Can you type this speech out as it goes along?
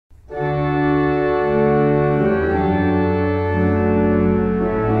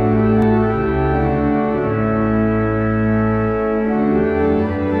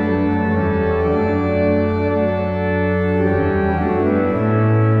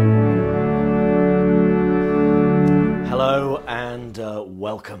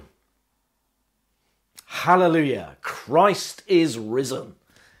welcome. Hallelujah. Christ is risen.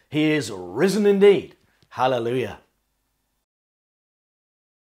 He is risen indeed. Hallelujah.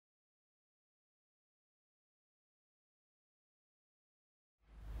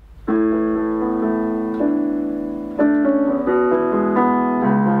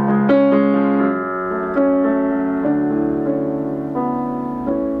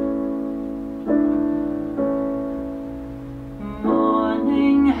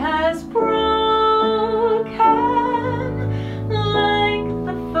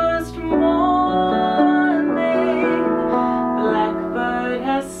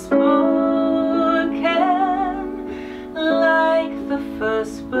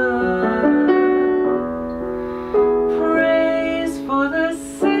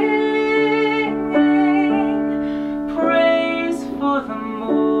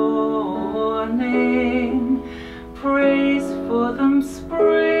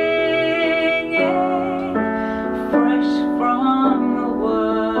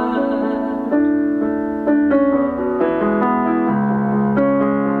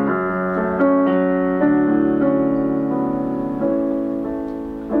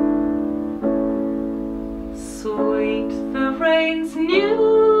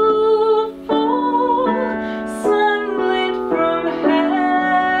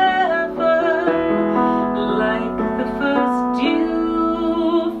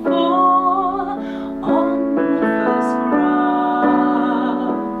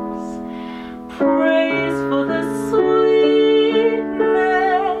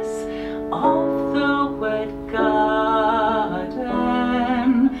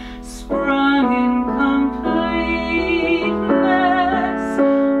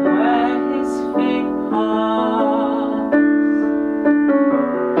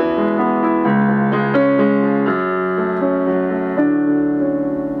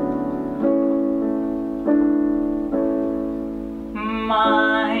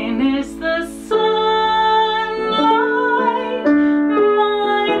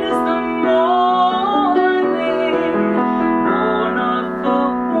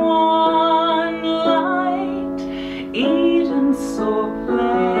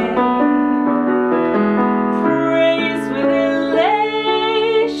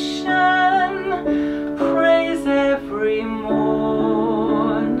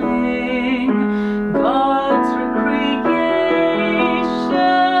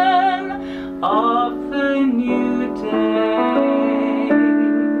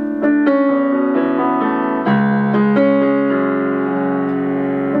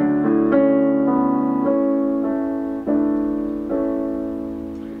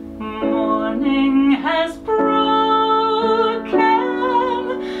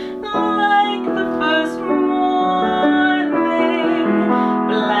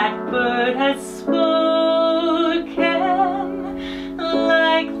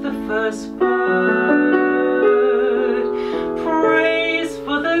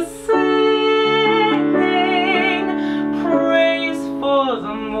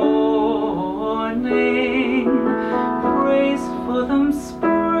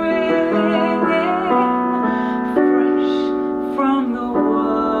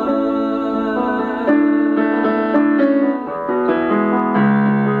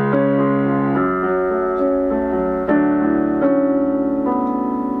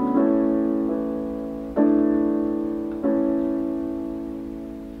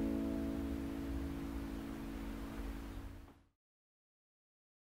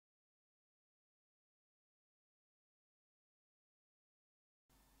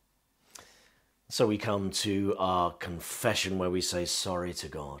 So we come to our confession where we say sorry to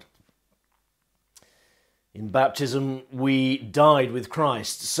God. In baptism, we died with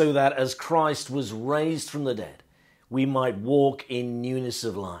Christ so that as Christ was raised from the dead, we might walk in newness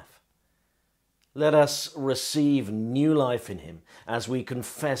of life. Let us receive new life in him as we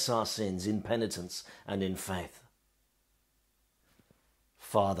confess our sins in penitence and in faith.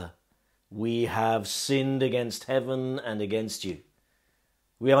 Father, we have sinned against heaven and against you.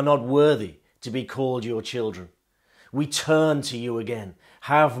 We are not worthy to be called your children. We turn to you again.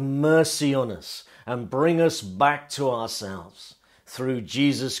 Have mercy on us and bring us back to ourselves through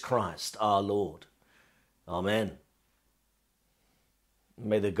Jesus Christ our Lord. Amen.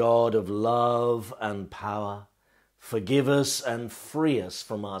 May the God of love and power forgive us and free us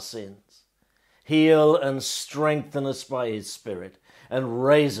from our sins, heal and strengthen us by his Spirit, and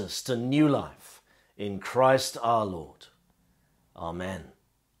raise us to new life in Christ our Lord. Amen.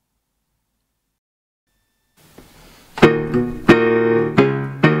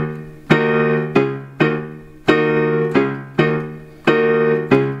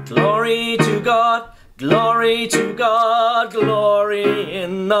 Glory to God, glory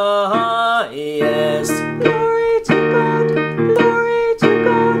in the highest. Glory to God, glory to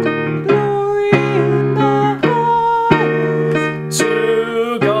God, glory in the highest.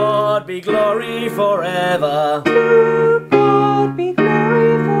 To God be glory forever. To God be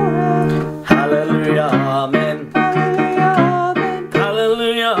glory forever. Hallelujah, amen. Hallelujah, amen.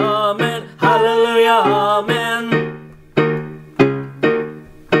 Hallelujah, amen. Hallelujah, amen.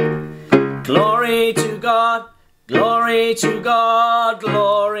 Glory to God, glory to God,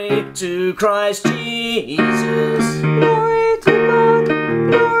 glory to Christ Jesus. Glory to God,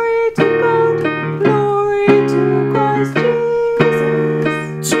 glory to God, glory to Christ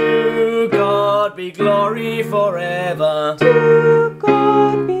Jesus. To God be glory forever. To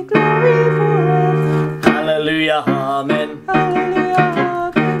God be glory forever. Hallelujah, amen. Hallelujah,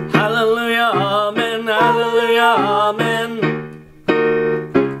 amen. Hallelujah, amen. Hallelujah, amen.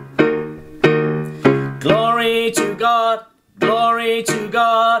 Glory to God, glory to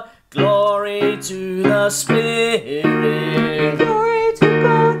God, glory to the Spirit. Glory to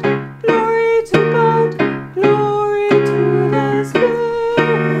God, glory to God, glory to the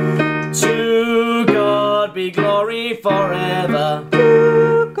Spirit. To God be glory forever.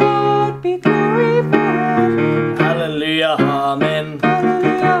 To God be glory forever. Hallelujah, amen.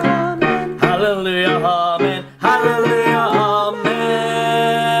 Hallelujah, amen. Hallelujah, amen. Hallelujah, amen.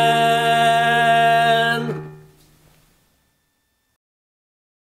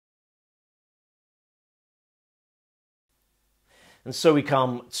 And so we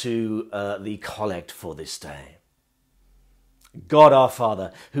come to the collect for this day. God our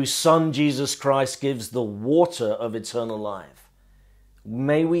Father, whose Son Jesus Christ gives the water of eternal life,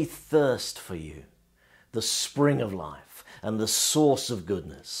 may we thirst for you, the spring of life and the source of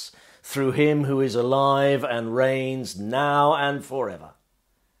goodness, through him who is alive and reigns now and forever.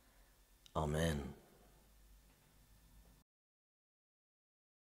 Amen.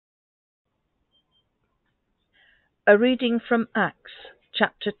 A reading from Acts,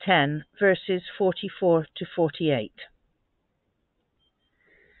 chapter 10, verses 44 to 48.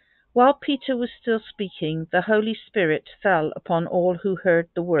 While Peter was still speaking, the Holy Spirit fell upon all who heard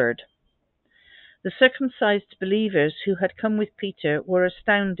the word. The circumcised believers who had come with Peter were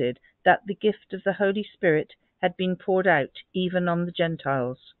astounded that the gift of the Holy Spirit had been poured out even on the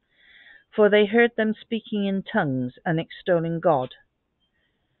Gentiles, for they heard them speaking in tongues and extolling God.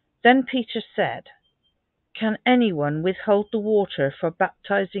 Then Peter said, "Can anyone withhold the water for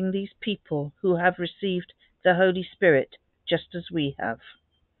baptizing these people who have received the Holy Spirit just as we have?"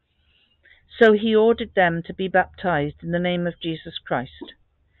 So he ordered them to be baptized in the name of Jesus Christ.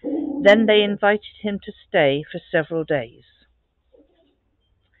 Then they invited him to stay for several days.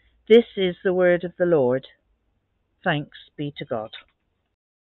 This is the word of the Lord. Thanks be to God.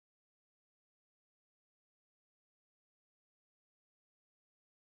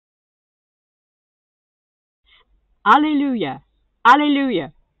 Alleluia!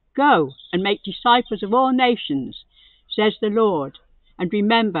 Alleluia! Go and make disciples of all nations, says the Lord, and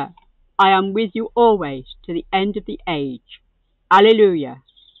remember, I am with you always to the end of the age. Alleluia!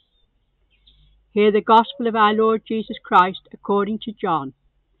 Hear the gospel of our Lord Jesus Christ according to John,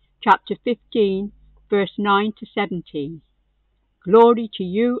 chapter 15, verse 9 to 17. Glory to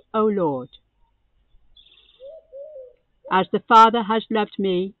you, O Lord. As the Father has loved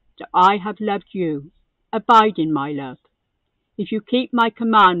me, so I have loved you. Abide in my love. If you keep my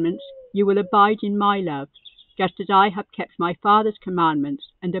commandments, you will abide in my love, just as I have kept my Father's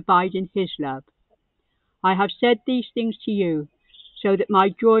commandments and abide in his love. I have said these things to you, so that my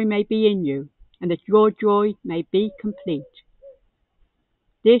joy may be in you, and that your joy may be complete.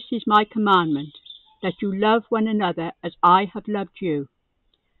 This is my commandment, that you love one another as I have loved you.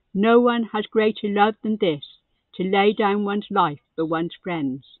 No one has greater love than this, to lay down one's life for one's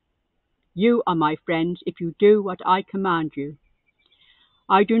friends. You are my friends if you do what I command you.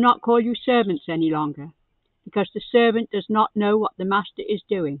 I do not call you servants any longer, because the servant does not know what the master is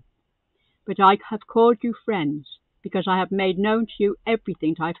doing. But I have called you friends, because I have made known to you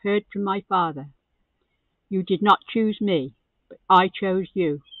everything I have heard from my Father. You did not choose me, but I chose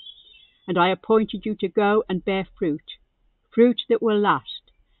you, and I appointed you to go and bear fruit, fruit that will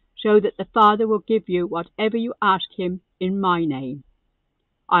last, so that the Father will give you whatever you ask him in my name.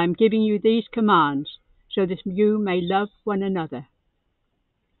 I am giving you these commands, so that you may love one another.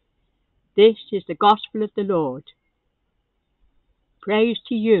 This is the gospel of the Lord. Praise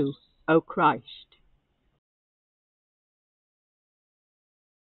to you, O Christ.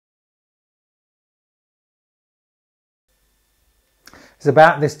 It's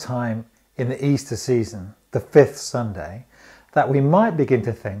about this time in the Easter season, the fifth Sunday, that we might begin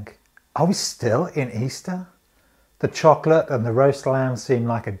to think, are we still in Easter? The chocolate and the roast lamb seem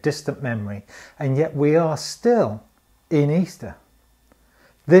like a distant memory, and yet we are still in Easter.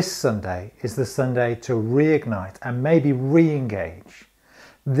 This Sunday is the Sunday to reignite and maybe re-engage.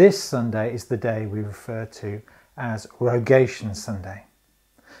 This Sunday is the day we refer to as Rogation Sunday.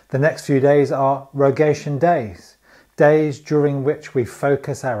 The next few days are Rogation days, days during which we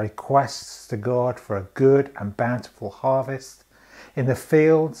focus our requests to God for a good and bountiful harvest in the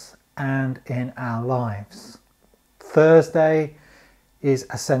fields and in our lives. Thursday is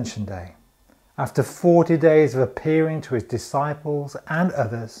Ascension Day. After 40 days of appearing to his disciples and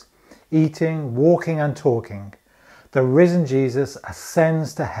others, eating, walking and talking, the risen Jesus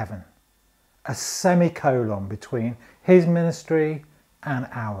ascends to heaven, a semicolon between his ministry and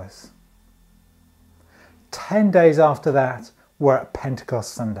ours. 10 days after that, we're at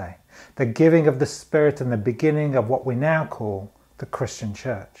Pentecost Sunday, the giving of the Spirit and the beginning of what we now call the Christian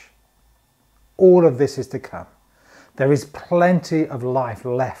Church. All of this is to come. There is plenty of life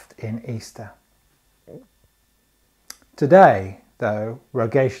left in Easter. Today, though,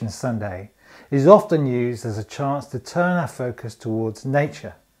 Rogation Sunday is often used as a chance to turn our focus towards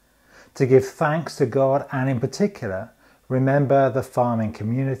nature, to give thanks to God and in particular remember the farming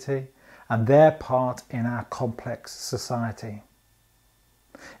community and their part in our complex society.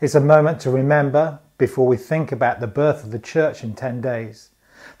 It's a moment to remember, before we think about the birth of the church in 10 days,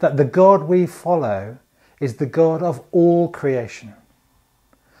 that the God we follow is the God of all creation.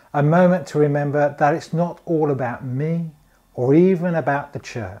 A moment to remember that it's not all about me or even about the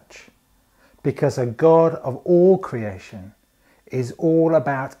church, because a God of all creation is all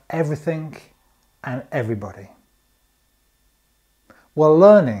about everything and everybody. We're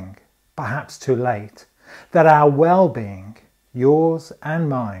learning, perhaps too late, that our well-being, yours and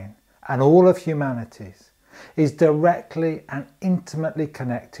mine, and all of humanity's, is directly and intimately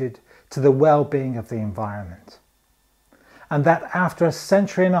connected to the well-being of the environment. And that after a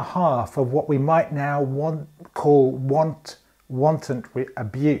century and a half of what we might now call wanton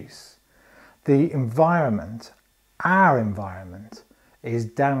abuse, the environment, our environment, is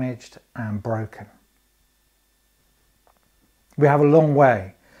damaged and broken. We have a long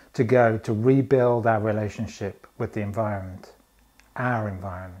way to go to rebuild our relationship with the environment, our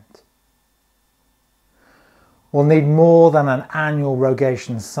environment. We'll need more than an annual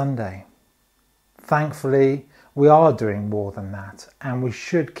Rogation Sunday. Thankfully, we are doing more than that, and we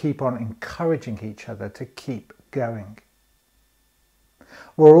should keep on encouraging each other to keep going.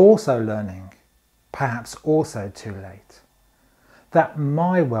 We're also learning, perhaps also too late, that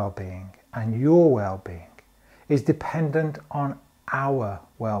my well-being and your well-being is dependent on our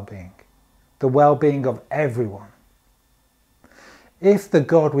well-being, the well-being of everyone. If the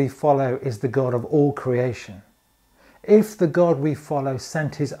God we follow is the God of all creation, if the God we follow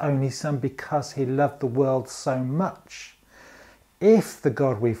sent his only Son because he loved the world so much, if the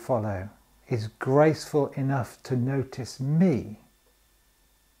God we follow is graceful enough to notice me,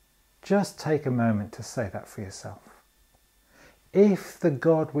 just take a moment to say that for yourself. If the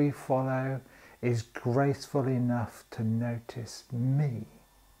God we follow is graceful enough to notice me,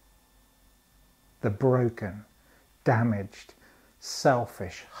 the broken, damaged,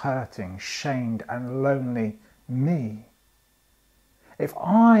 selfish, hurting, shamed and lonely me. If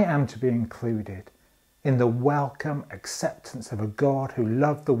I am to be included in the welcome acceptance of a God who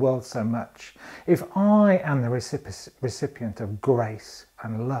loved the world so much, if I am the recipient of grace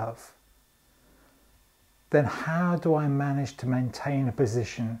and love, then how do I manage to maintain a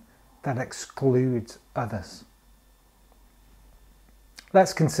position that excludes others?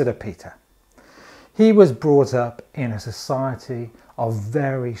 Let's consider Peter. He was brought up in a society of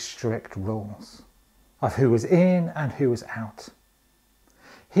very strict rules, of who was in and who was out.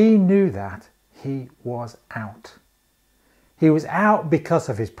 He knew that he was out. He was out because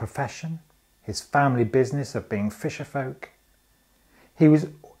of his profession, his family business of being fisherfolk. He was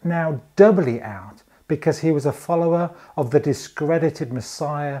now doubly out because he was a follower of the discredited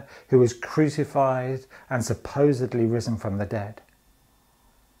Messiah who was crucified and supposedly risen from the dead.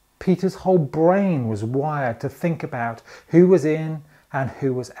 Peter's whole brain was wired to think about who was in and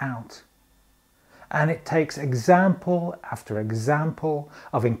who was out. And it takes example after example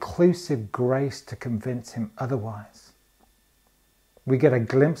of inclusive grace to convince him otherwise. We get a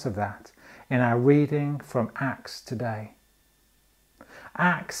glimpse of that in our reading from Acts today.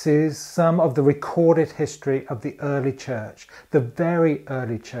 Acts is some of the recorded history of the early church, the very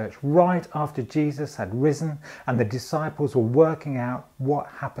early church, right after Jesus had risen and the disciples were working out what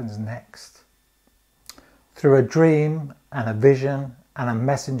happens next. Through a dream and a vision and a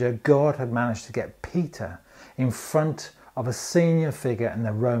messenger, God had managed to get Peter in front of a senior figure in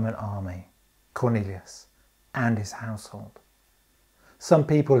the Roman army, Cornelius, and his household. Some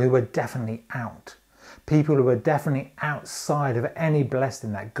people who were definitely out. People who were definitely outside of any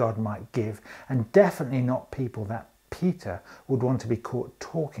blessing that God might give, and definitely not people that Peter would want to be caught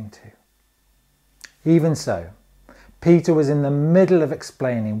talking to. Even so, Peter was in the middle of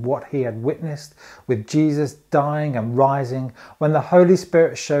explaining what he had witnessed with Jesus dying and rising when the Holy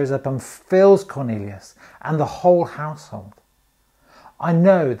Spirit shows up and fills Cornelius and the whole household. I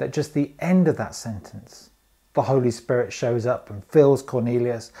know that just the end of that sentence, the Holy Spirit shows up and fills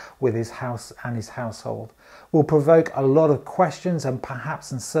Cornelius with his house and his household, will provoke a lot of questions and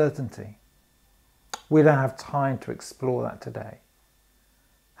perhaps uncertainty. We don't have time to explore that today.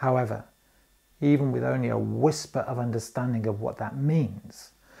 However, even with only a whisper of understanding of what that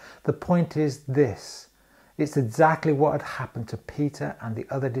means, the point is this: it's exactly what had happened to Peter and the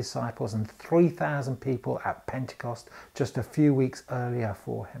other disciples and 3,000 people at Pentecost just a few weeks earlier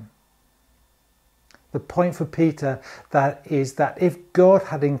for him. The point for Peter is that if God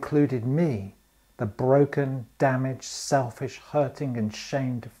had included me, the broken, damaged, selfish, hurting and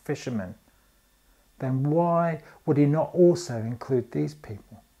shamed fisherman, then why would he not also include these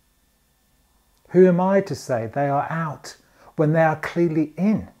people? Who am I to say they are out when they are clearly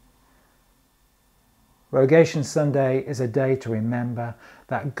in? Rogation Sunday is a day to remember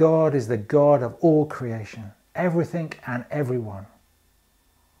that God is the God of all creation, everything and everyone.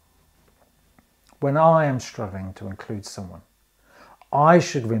 When I am struggling to include someone, I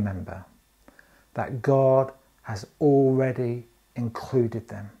should remember that God has already included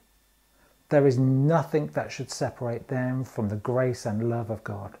them. There is nothing that should separate them from the grace and love of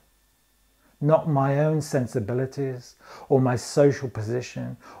God. Not my own sensibilities, or my social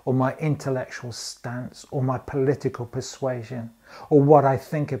position, or my intellectual stance, or my political persuasion, or what I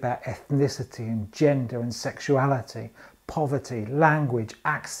think about ethnicity and gender and sexuality, poverty, language,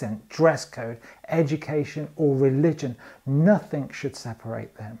 accent, dress code, education, or religion. Nothing should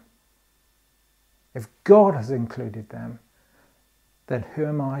separate them. If God has included them, then who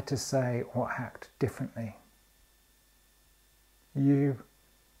am I to say or act differently? You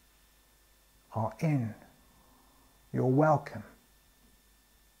are in. You're welcome.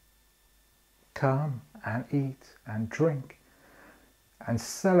 Come and eat and drink and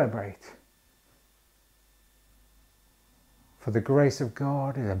celebrate. For the grace of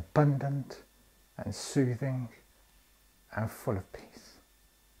God is abundant and soothing and full of peace.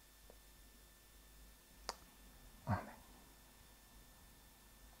 Amen.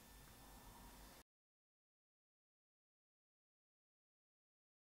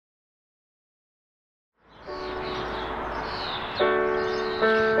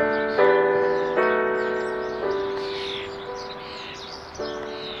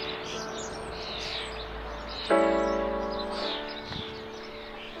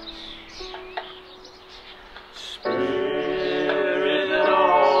 Spirit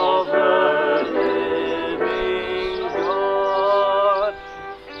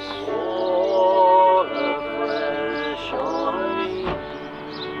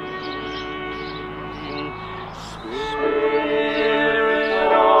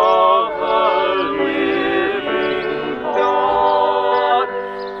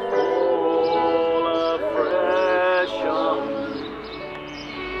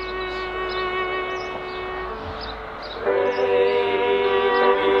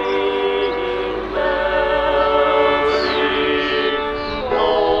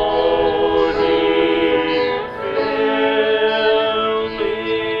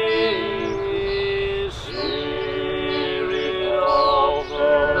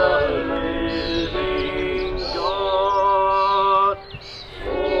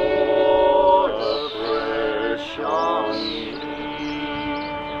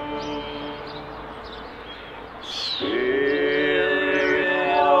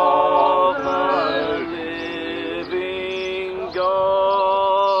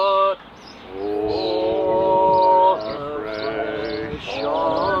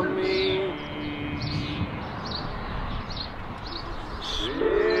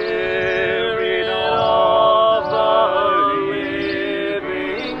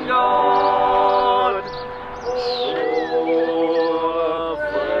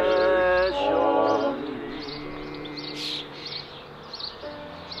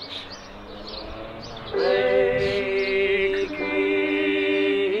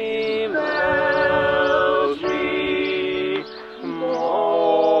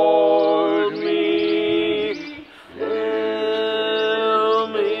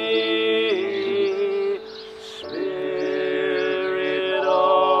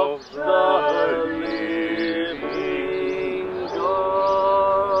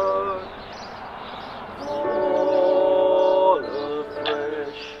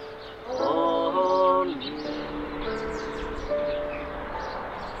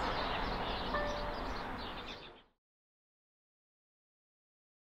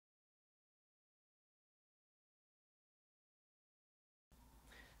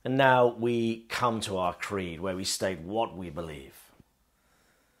And now we come to our creed, where we state what we believe.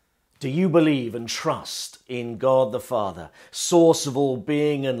 Do you believe and trust in God the Father, source of all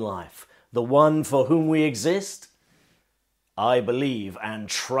being and life, the one for whom we exist? I believe and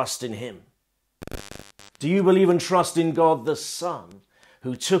trust in him. Do you believe and trust in God the Son,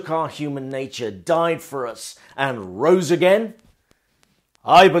 who took our human nature, died for us, and rose again?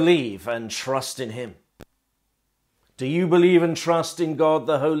 I believe and trust in him. Do you believe and trust in God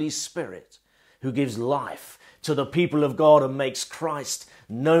the Holy Spirit, who gives life to the people of God and makes Christ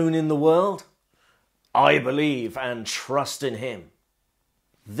known in the world? I believe and trust in him.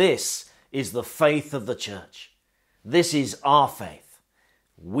 This is the faith of the church. This is our faith.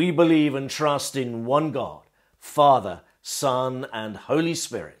 We believe and trust in one God, Father, Son, and Holy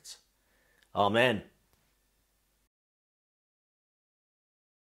Spirit. Amen.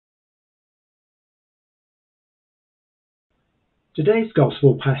 Today's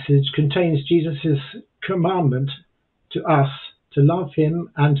Gospel passage contains Jesus' commandment to us to love him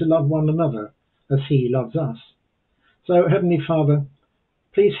and to love one another as he loves us. So, Heavenly Father,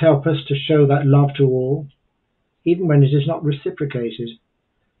 please help us to show that love to all, even when it is not reciprocated.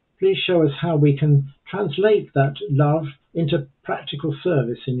 Please show us how we can translate that love into practical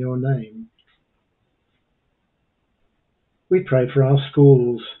service in your name. We pray for our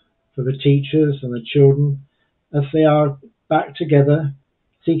schools, for the teachers and the children, as they are back together,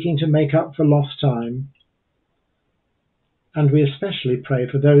 seeking to make up for lost time. And we especially pray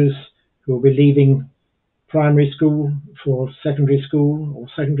for those who will be leaving primary school for secondary school, or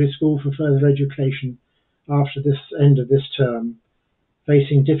secondary school for further education after this end of this term,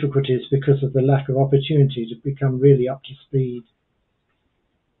 facing difficulties because of the lack of opportunity to become really up to speed.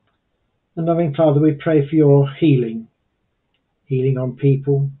 And loving Father, we pray for your healing on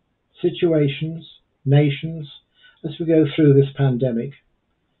people, situations, nations, as we go through this pandemic.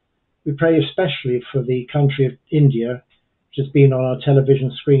 We pray especially for the country of India, which has been on our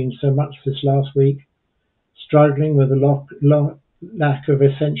television screen so much this last week, struggling with a lack of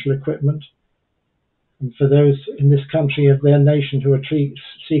essential equipment, and for those in this country of their nation who are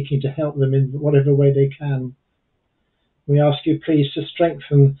seeking to help them in whatever way they can. We ask you please to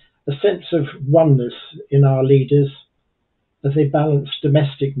strengthen a sense of oneness in our leaders as they balance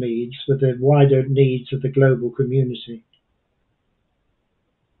domestic needs with the wider needs of the global community.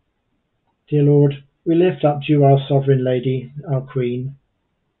 Dear Lord, we lift up to you our Sovereign Lady, our Queen,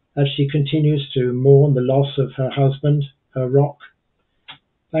 as she continues to mourn the loss of her husband, her rock.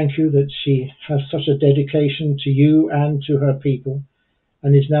 Thank you that she has such a dedication to you and to her people,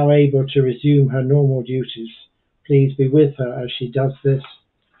 and is now able to resume her normal duties. Please be with her as she does this.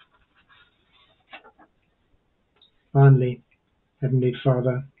 Finally, Heavenly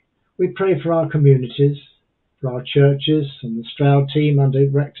Father, we pray for our communities, for our churches and the Stroud team under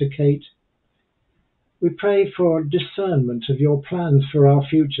Rector Kate. We pray for discernment of your plans for our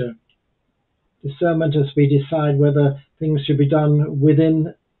future. Discernment as we decide whether things should be done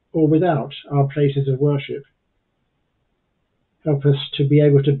within or without our places of worship. Help us to be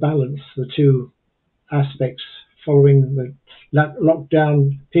able to balance the two aspects following the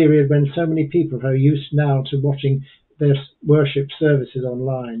lockdown period, when so many people are used now to watching their worship services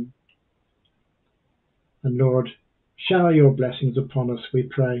online. And Lord, shower your blessings upon us, we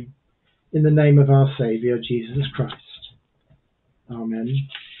pray, in the name of our Saviour, Jesus Christ. Amen.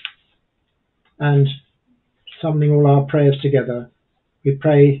 And summoning all our prayers together, we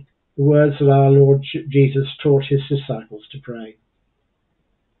pray the words that our Lord Jesus taught his disciples to pray.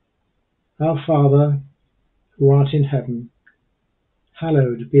 Our Father, who art in heaven,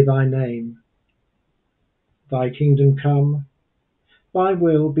 hallowed be thy name. Thy kingdom come, thy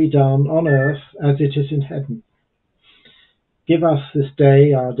will be done on earth as it is in heaven. Give us this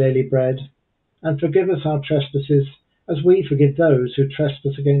day our daily bread, and forgive us our trespasses, as we forgive those who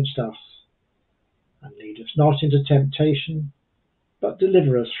trespass against us. And lead us not into temptation, but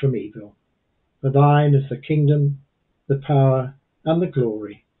deliver us from evil. For thine is the kingdom, the power, and the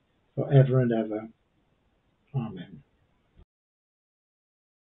glory, for ever and ever. Amen.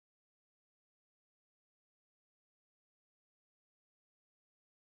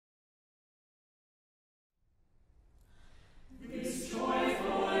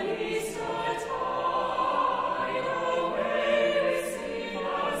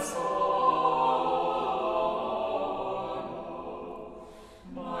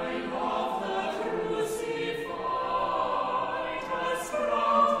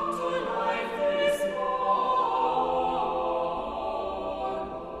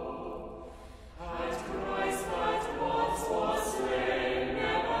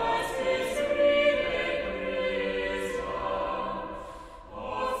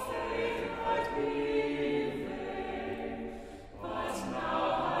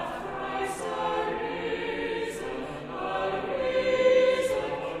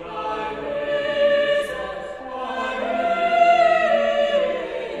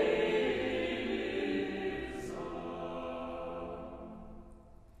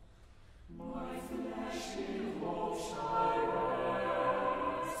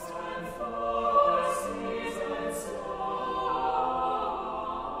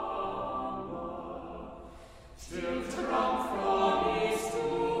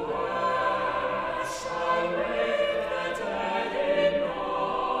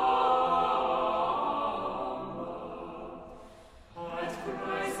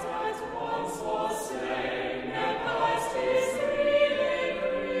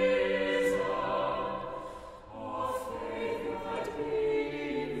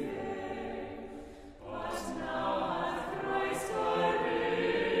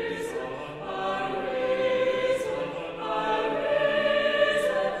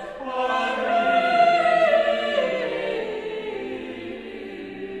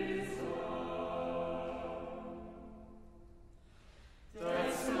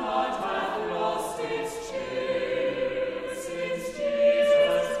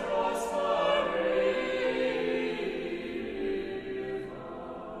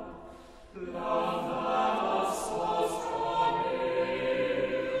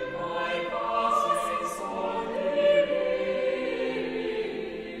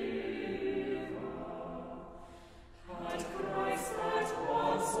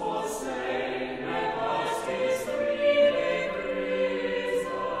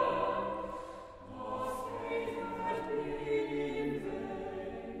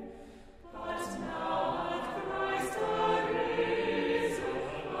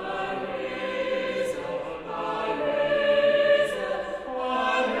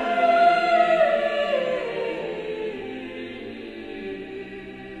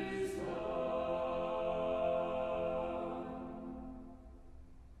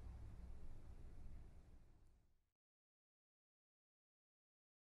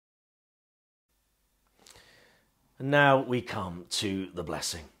 And now we come to the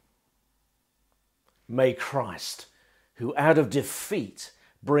blessing. May Christ, who out of defeat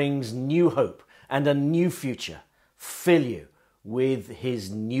brings new hope and a new future, fill you with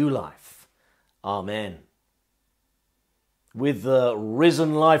his new life. Amen. With the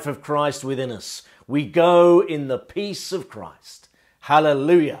risen life of Christ within us, we go in the peace of Christ.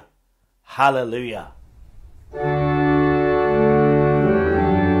 Hallelujah. Hallelujah.